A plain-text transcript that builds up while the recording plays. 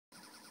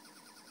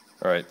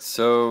Alright,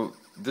 so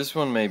this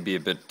one may be a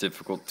bit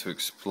difficult to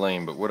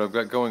explain, but what I've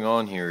got going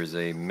on here is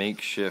a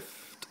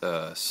makeshift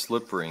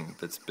slip ring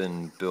that's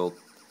been built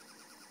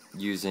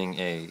using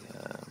a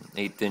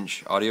 1/8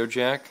 inch audio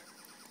jack,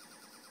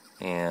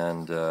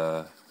 and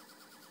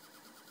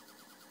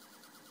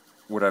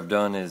what I've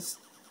done is,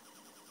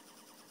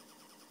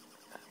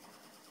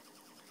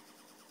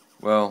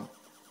 well,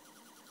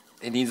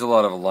 it needs a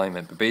lot of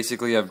alignment, but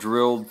basically I've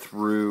drilled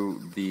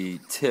through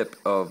the tip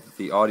of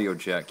the audio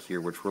jack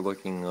here, which we're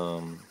looking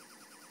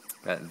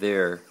at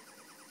there,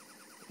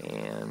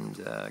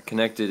 and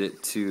connected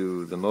it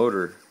to the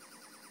motor.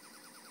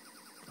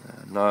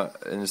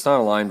 And it's not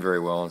aligned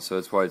very well, and so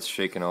that's why it's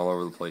shaking all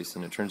over the place,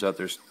 and it turns out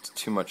there's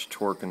too much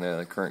torque in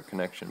the current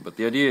connection. But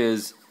the idea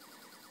is,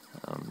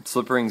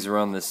 slip rings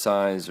around this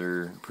size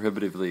are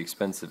prohibitively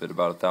expensive at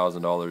about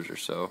 $1,000 or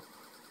so.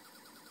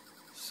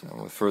 So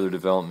with further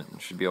development, you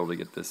should be able to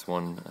get this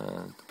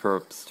one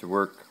perhaps to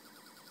work.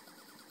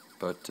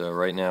 But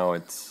right now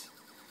it's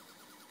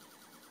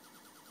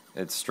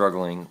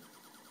struggling.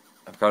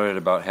 I've got it at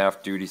about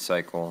half duty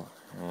cycle.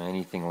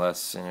 Anything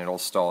less and it'll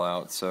stall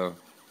out. So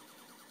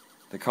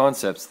the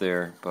concept's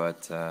there,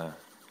 but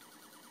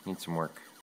needs some work.